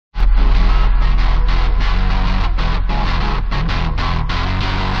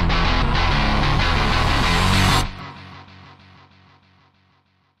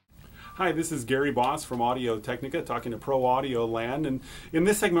Hi, this is Gary Boss from Audio Technica talking to Pro Audio Land, and in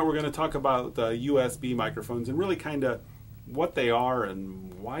this segment we're going to talk about USB microphones and really kind of what they are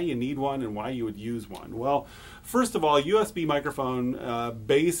and why you need one and why you would use one. Well, first of all, USB microphone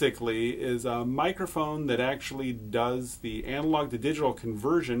basically is a microphone that actually does the analog to digital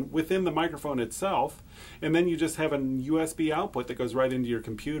conversion within the microphone itself, and then you just have a USB output that goes right into your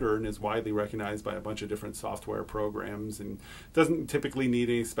computer and is widely recognized by a bunch of different software programs and doesn't typically need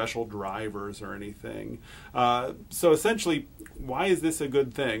any special drivers or anything. So essentially, why is this a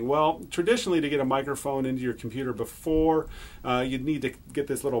good thing? Well, traditionally to get a microphone into your computer before, you'd need to get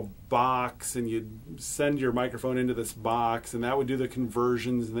this little box and you'd send your microphone into this box and that would do the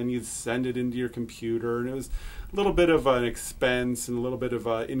conversions, and then you'd send it into your computer, and it was a little bit of an expense and a little bit of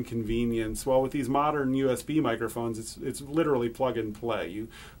inconvenience. Well, with these modern USB microphones, it's literally plug and play. You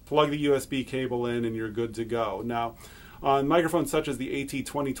plug the USB cable in and you're good to go. Now, on microphones such as the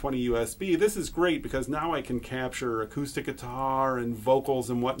AT2020 USB, this is great because now I can capture acoustic guitar and vocals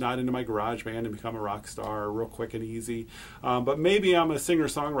and whatnot into my GarageBand and become a rock star real quick and easy. But maybe I'm a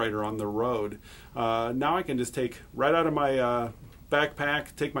singer-songwriter on the road. Now I can just take right out of my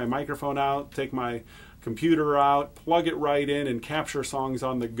backpack, take my microphone out, take my computer out, plug it right in, and capture songs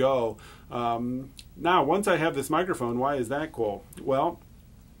on the go. Now, once I have this microphone, why is that cool? Well,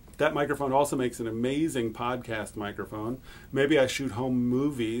 that microphone also makes an amazing podcast microphone. Maybe I shoot home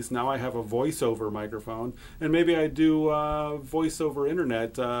movies. Now I have a voiceover microphone. And maybe I do voice over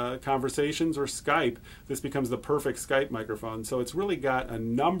internet conversations or Skype. This becomes the perfect Skype microphone. So it's really got a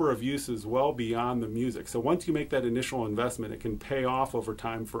number of uses well beyond the music. So once you make that initial investment, it can pay off over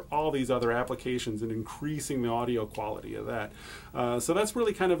time for all these other applications and increasing the audio quality of that. So that's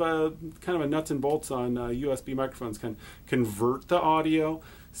really kind of a nuts and bolts on USB microphones. Can convert the audio,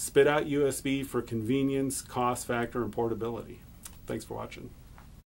 spit out USB for convenience, cost factor, and portability. Thanks for watching.